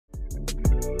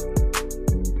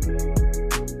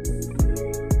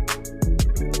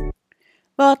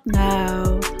Wat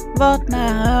nou, wat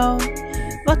nou?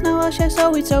 Wat nou als jij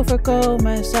zoiets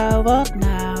overkomen zou? Wat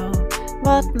nou,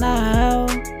 wat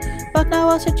nou? Wat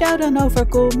nou als het jou dan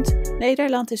overkomt?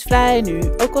 Nederland is vrij nu,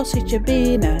 ook al zit je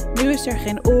binnen. Nu is er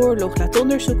geen oorlog, laat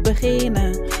onderzoek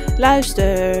beginnen.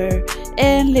 Luister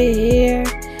en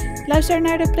leer. Luister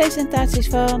naar de presentaties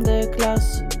van de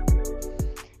klas.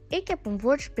 Ik heb een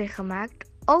woordspel gemaakt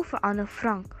over Anne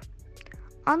Frank.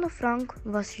 Anne Frank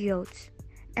was Joods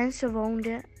en ze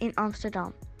woonde in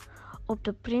Amsterdam, op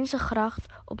de Prinsengracht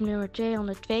op nummer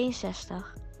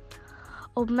 262.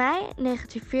 Op mei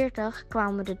 1940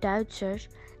 kwamen de Duitsers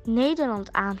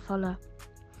Nederland aanvallen.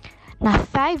 Na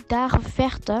 5 dagen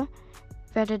vechten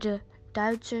werden de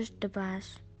Duitsers de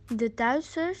baas. De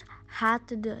Duitsers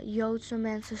haatten de Joodse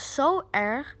mensen zo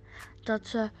erg dat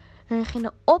ze hun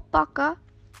gingen oppakken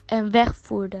en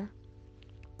wegvoerden.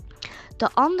 De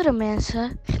andere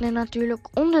mensen gingen natuurlijk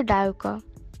onderduiken.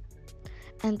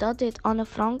 En dat deed Anne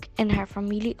Frank en haar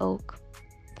familie ook.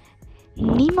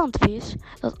 Niemand wist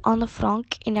dat Anne Frank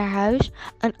in haar huis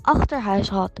een achterhuis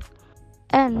had.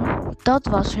 En dat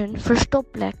was hun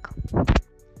verstopplek.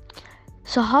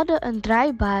 Ze hadden een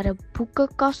draaibare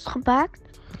boekenkast gemaakt,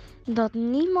 dat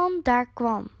niemand daar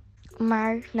kwam.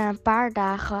 Maar na een paar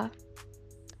dagen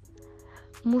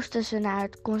moesten ze naar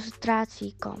het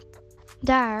concentratiekamp.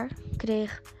 Daar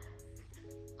kreeg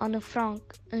Anne Frank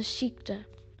een ziekte.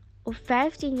 Op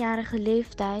 15-jarige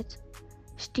leeftijd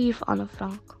stierf Anne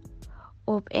Frank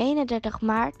op 31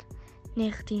 maart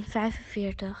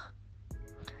 1945.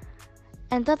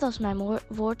 En dat was mijn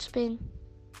woordspin.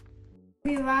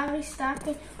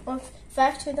 Februaristaking op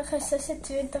 25 en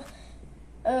 26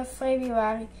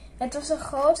 februari. Het was een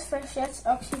grote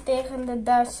verzetsactie tegen de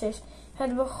Duitsers.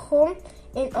 Het begon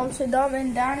in Amsterdam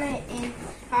en daarna in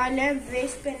Haarlem,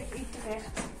 Weesp en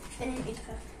Utrecht.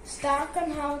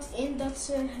 Staken houdt in dat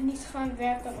ze niet gaan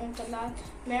werken om te laten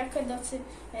merken dat ze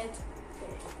het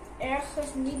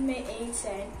ergens niet mee eens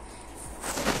zijn.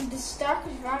 De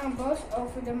stakers waren boos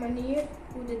over de manier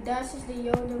hoe de Duitsers de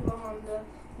Joden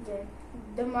behandelden.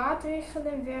 De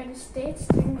maatregelen werden steeds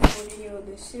strenger voor de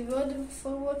Joden. Ze wilden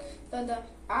bijvoorbeeld dat de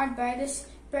arbeiders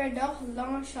per dag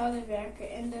langer zouden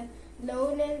werken en de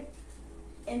lonen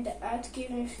en de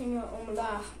uitkeringen gingen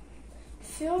omlaag.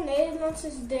 Veel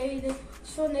Nederlanders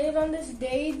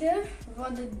deden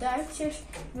wat de Duitsers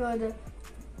wilden.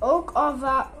 Ook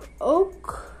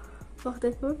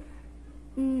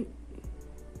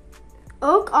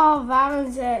al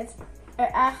waren ze het er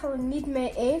eigenlijk niet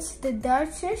mee eens. De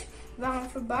Duitsers waren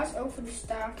verbaasd over de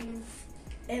staking.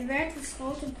 Er werd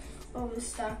geschoten over de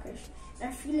stakers.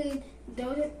 Er vielen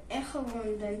doden en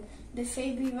gewonden. De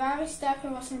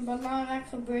Februaristaking was een belangrijke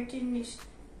gebeurtenis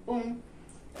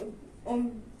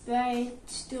om bij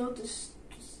stil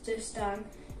te staan.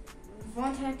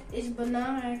 Want het is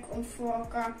belangrijk om voor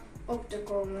elkaar op te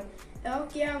komen.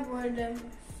 Elk jaar wordt de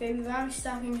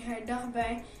Februaristaking herdacht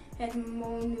bij het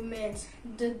monument,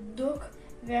 de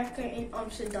Dokwerken in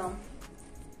Amsterdam.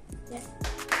 Ja.